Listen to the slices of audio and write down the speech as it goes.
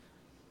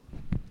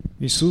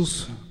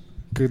Иисус,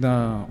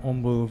 когда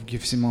Он был в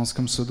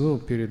Гефсиманском саду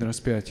перед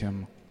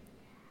распятием,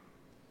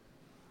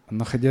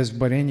 находясь в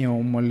борении,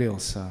 Он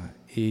молился,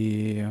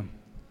 и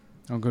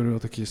Он говорил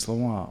такие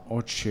слова: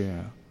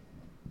 «Отче,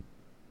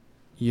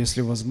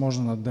 если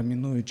возможно,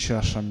 доминует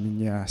чаша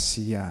меня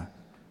сия».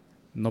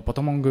 Но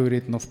потом Он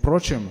говорит: «Но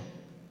впрочем,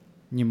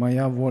 не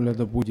моя воля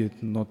да будет,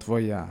 но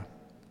твоя».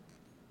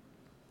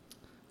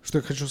 Что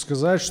я хочу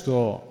сказать,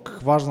 что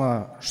как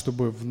важно,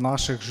 чтобы в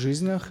наших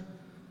жизнях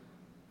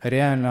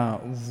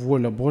реально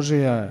воля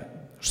Божья,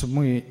 чтобы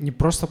мы не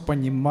просто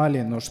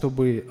понимали, но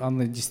чтобы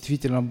она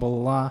действительно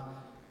была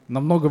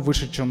намного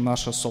выше, чем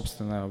наша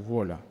собственная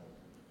воля.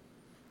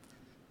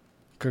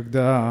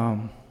 Когда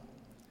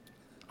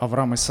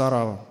Авраам и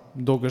Сара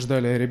долго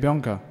ждали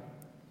ребенка,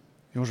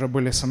 и уже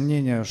были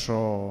сомнения,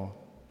 что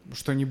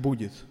не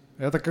будет.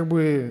 Это как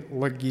бы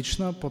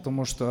логично,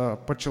 потому что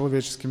по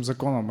человеческим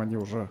законам они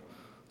уже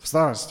в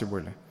старости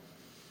были.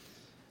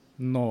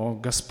 Но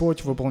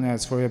Господь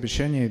выполняет свое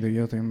обещание и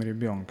дает им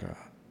ребенка.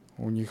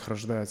 У них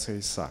рождается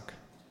Исаак.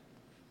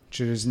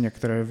 Через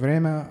некоторое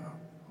время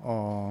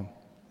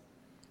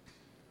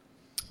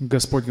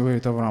Господь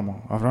говорит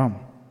Аврааму: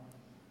 «Авраам,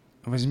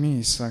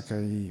 возьми Исаака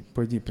и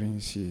пойди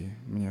принеси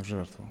мне в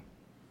жертву».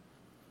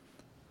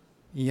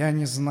 Я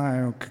не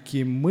знаю,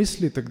 какие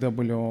мысли тогда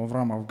были у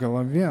Авраама в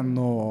голове,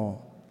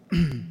 но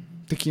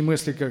такие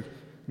мысли, как: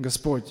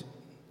 «Господь,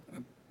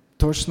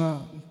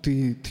 точно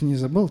ты не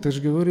забыл? Ты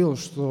же говорил,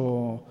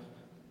 что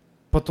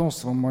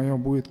потомство мое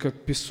будет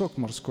как песок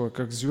морской,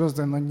 как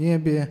звезды на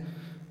небе,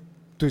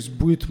 то есть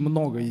будет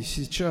много. И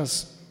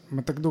сейчас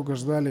мы так долго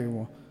ждали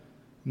его,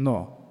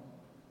 но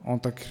он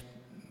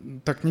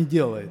так не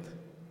делает.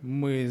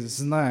 Мы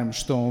знаем,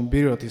 что он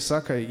берет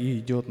Исаака и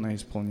идет на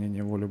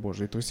исполнение воли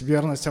Божьей». То есть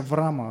верность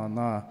Авраама,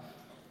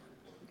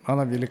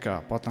 она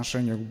велика по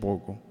отношению к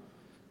Богу.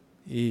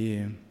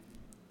 И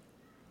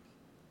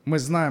мы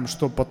знаем,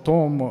 что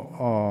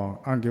потом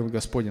ангел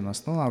Господень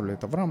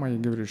останавливает Авраама и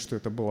говорит, что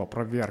это была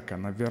проверка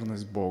на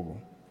верность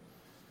Богу.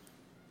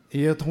 И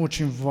это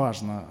очень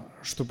важно,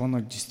 чтобы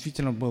оно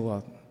действительно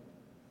было,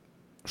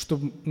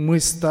 чтобы мы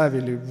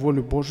ставили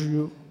волю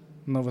Божью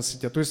на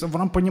высоте. То есть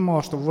Авраам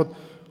понимал, что вот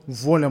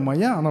воля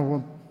моя, она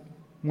вот,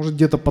 может,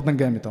 где-то под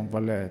ногами там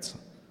валяется,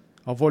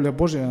 а воля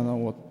Божья, она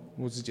вот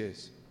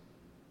здесь.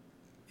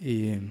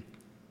 И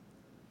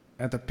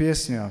эта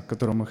песня,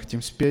 которую мы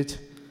хотим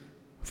спеть,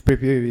 в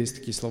припеве есть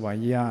такие слова: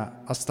 «Я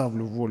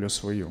оставлю волю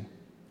свою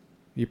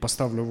и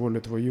поставлю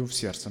волю твою в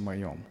сердце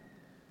моем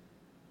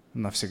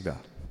навсегда».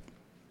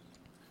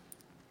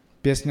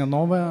 Песня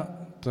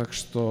новая, так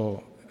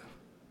что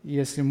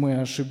если мы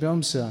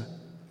ошибемся,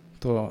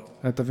 то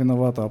это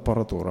виновата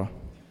аппаратура.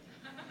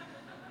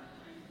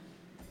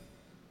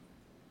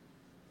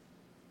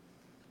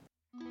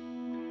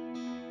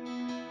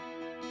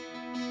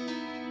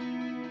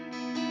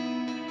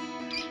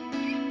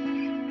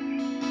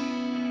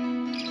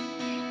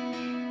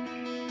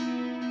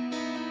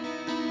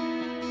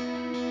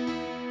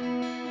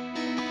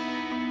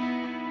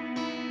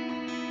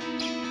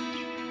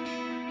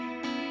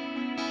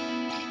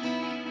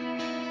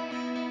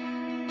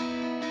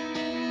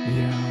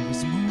 Я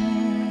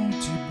возьму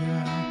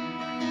тебя,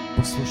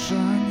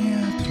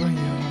 послушание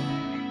твое,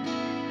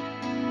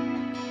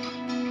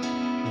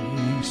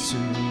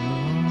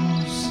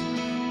 Иисус.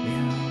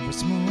 Я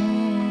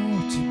возьму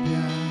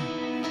тебя,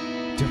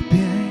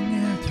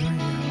 терпение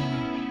твое,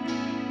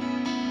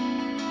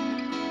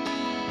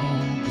 о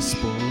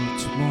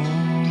Господь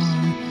мой.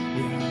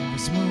 Я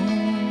возьму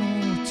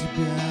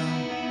тебя,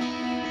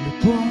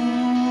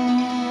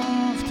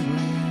 любовь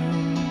твою.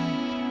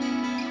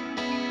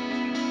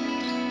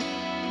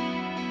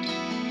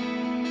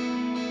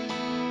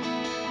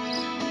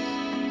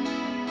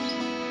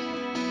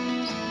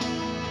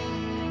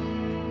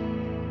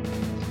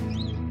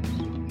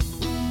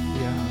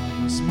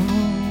 Возьму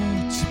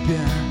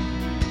тебя,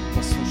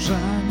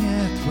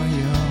 послушание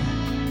твое,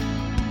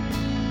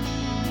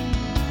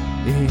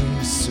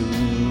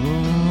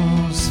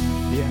 Иисус.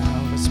 Я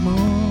возьму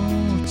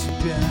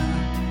тебя,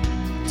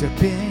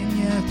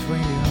 терпение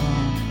твое,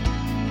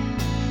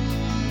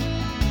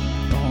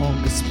 о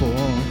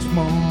Господь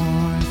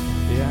мой.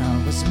 Я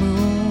возьму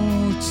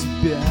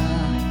тебя,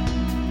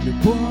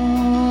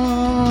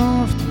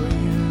 любовь твою.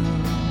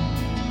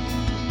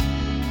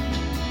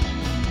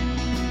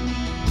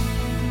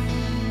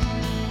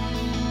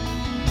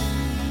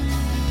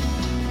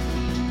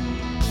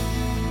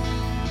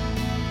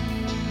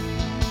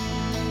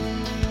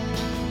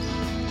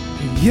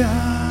 Я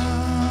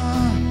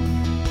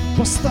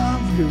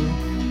поставлю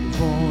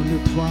волю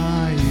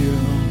твою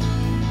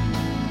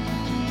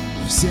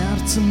в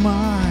сердце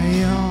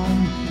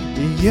моем,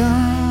 и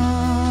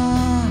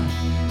я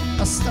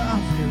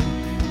оставлю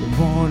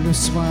волю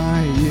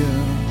свою.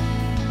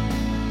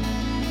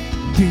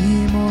 Ты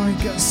мой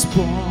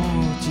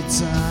Господь и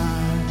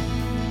Царь,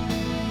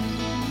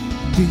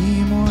 Ты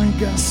мой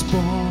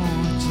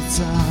Господь и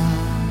Царь.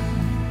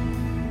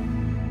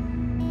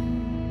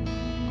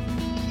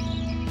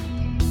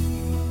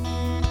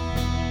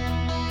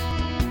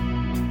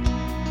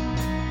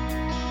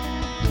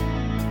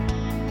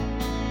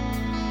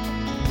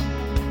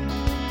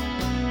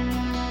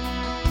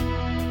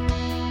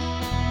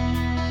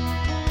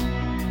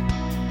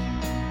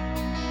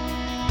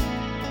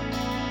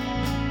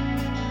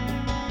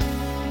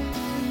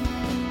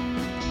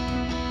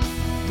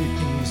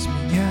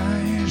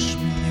 изменяешь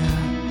меня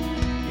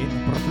и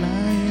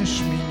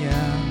направляешь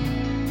меня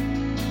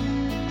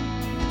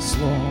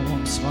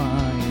словом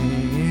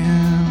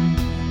своим.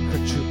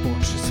 Хочу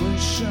больше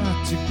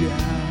слышать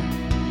тебя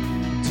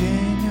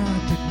день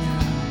ото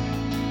дня.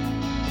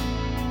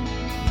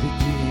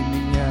 Веди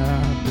меня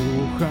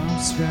Духом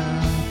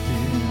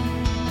Святым,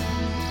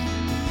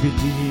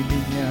 веди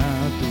меня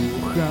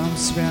Духом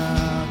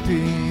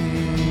Святым.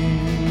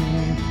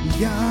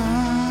 Я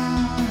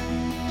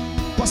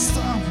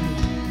поставлю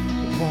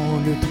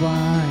волю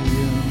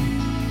Твою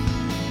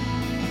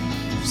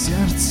в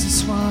сердце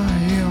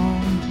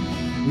своем.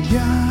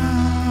 Я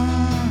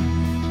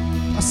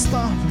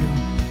оставлю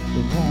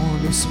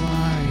волю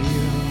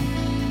свою.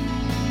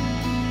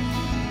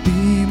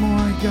 Ты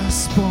мой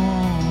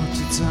Господь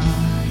и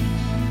Царь,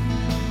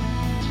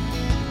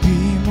 Ты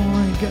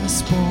мой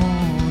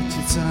Господь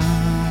и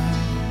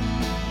Царь.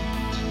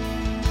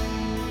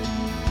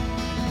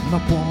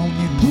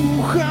 Наполни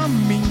Духом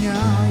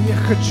меня, я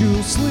хочу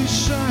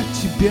слышать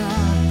Тебя.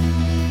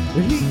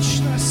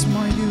 Личность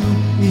мою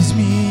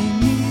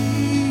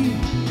измени,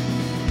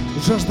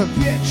 жажда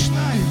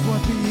вечной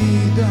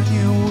воды да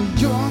не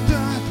уйдет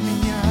от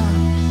меня.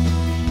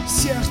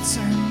 Сердце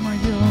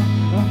мое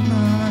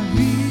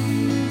обнови.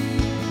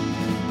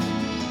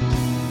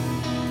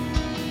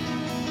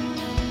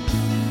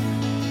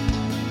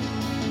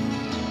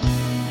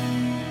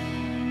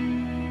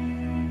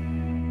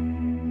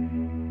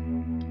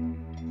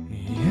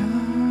 Я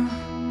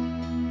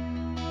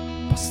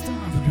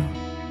поставлю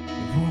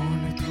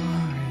волю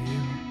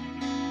Твою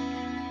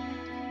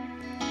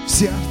в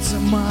сердце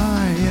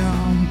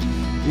моем,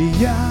 и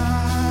я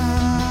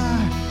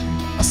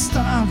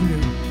оставлю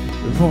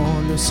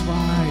волю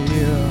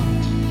свою.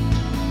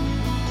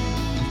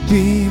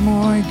 Ты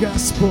мой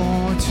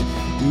Господь,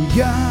 и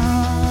я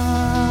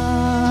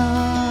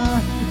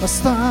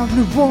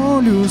оставлю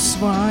волю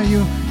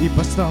свою и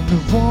поставлю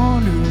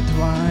волю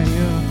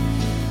Твою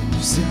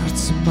в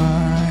сердце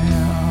моем.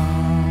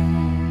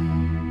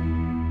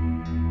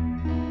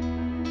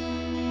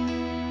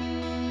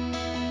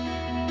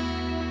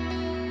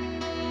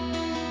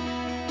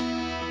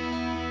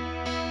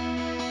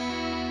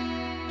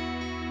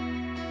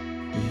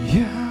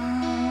 Я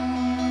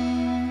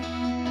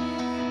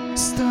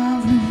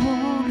ставлю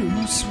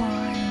волю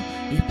свою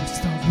и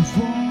поставлю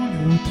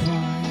волю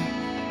Твою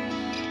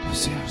в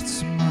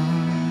сердце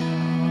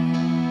моем.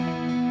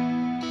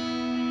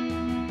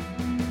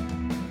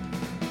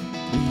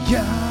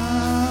 Я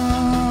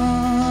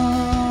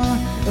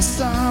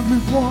оставлю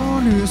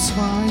волю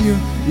свою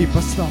и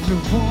поставлю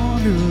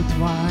волю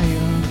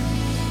Твою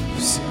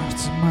в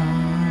сердце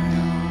моем.